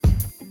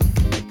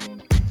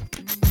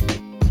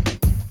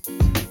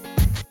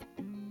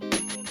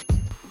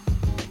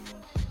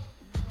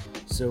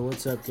So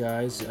what's up,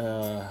 guys?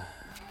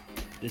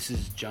 This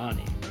is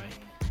Johnny, right?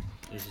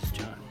 This is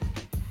Johnny.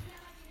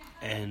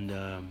 And,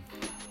 I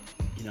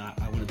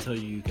want to tell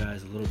you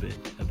guys a little bit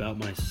about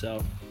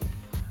myself.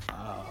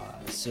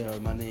 So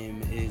my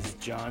name is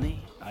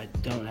Johnny. I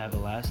don't have a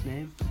last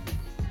name.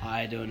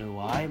 I don't know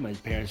why. My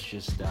parents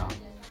just,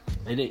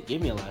 they didn't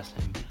give me a last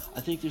name.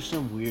 I think there's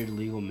some weird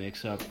legal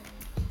mix-up.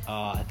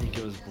 I think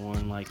I was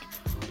born,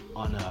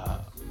 on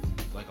a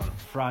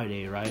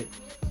Friday, right?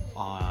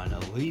 On a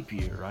leap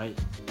year, right?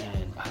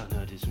 And I don't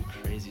know, did some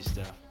crazy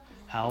stuff.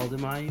 How old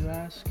am I, you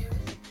ask?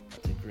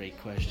 That's a great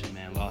question,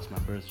 man. Lost my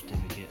birth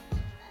certificate.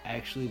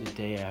 Actually, the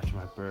day after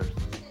my birth.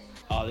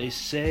 They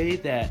say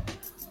that,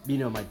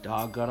 my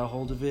dog got a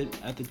hold of it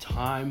at the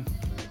time,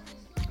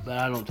 but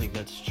I don't think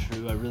that's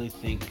true. I really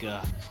think,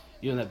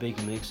 that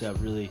big mix-up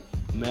really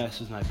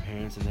messed with my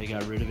parents, and they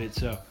got rid of it.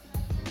 So,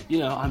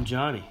 I'm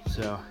Johnny.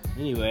 So,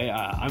 anyway,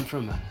 I'm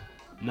from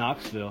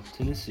Knoxville,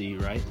 Tennessee,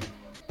 right?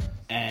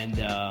 And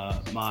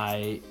a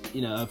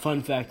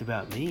fun fact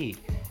about me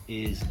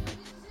is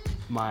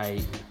my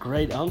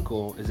great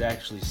uncle is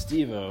actually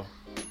Steve-O,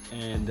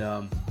 and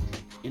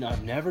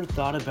I've never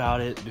thought about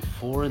it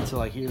before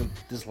until I hear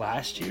this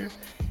last year.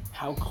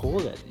 How cool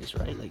that is,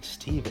 right? Like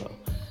Steve-O.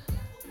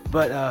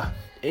 But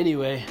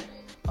anyway,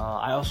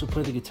 I also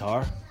play the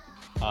guitar.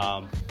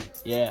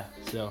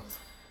 So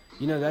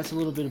that's a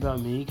little bit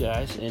about me,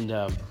 guys. And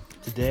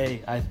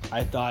today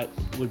I thought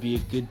would be a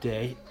good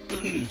day,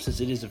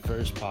 since it is the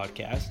first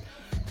podcast,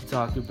 to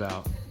talk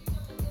about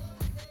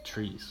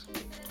trees.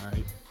 All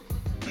right.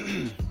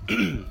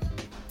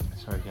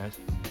 Sorry, guys.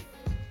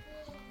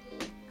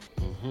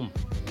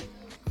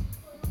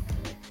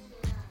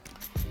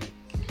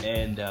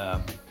 And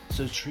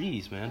so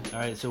trees, man. All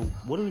right. So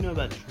what do we know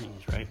about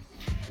trees, right?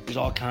 There's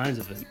all kinds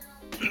of them.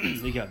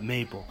 We got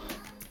maple.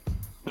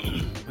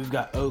 We've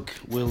got oak,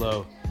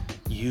 willow,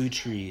 yew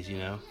trees.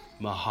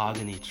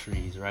 Mahogany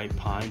trees, right?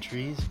 Pine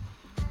trees,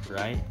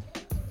 right?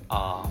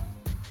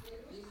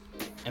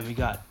 And we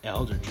got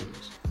elder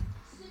trees.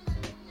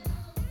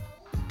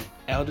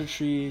 Elder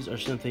trees are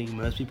something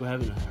most people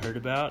haven't heard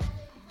about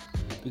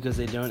because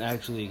they don't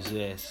actually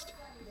exist.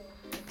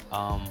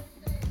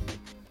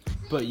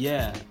 But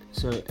yeah,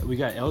 so we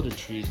got elder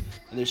trees,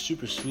 and they're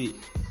super sweet.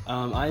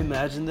 I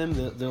imagine them,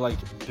 they're like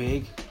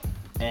big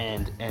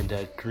and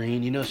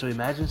green, so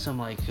imagine some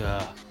like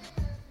a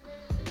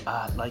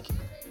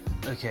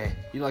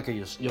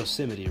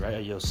Yosemite, right?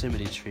 A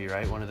Yosemite tree,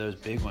 right? One of those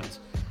big ones.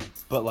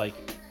 But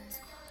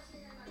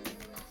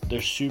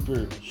they're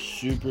super,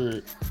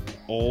 super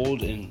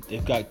old, and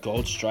they've got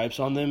gold stripes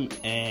on them,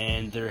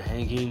 and they're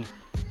hanging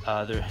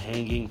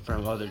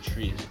from other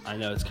trees. I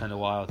know, it's kind of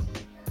wild.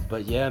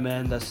 But yeah,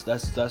 man, that's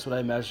what I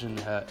imagine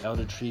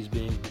elder trees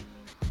being.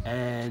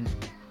 And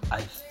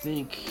I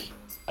think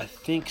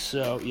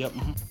so. Yep.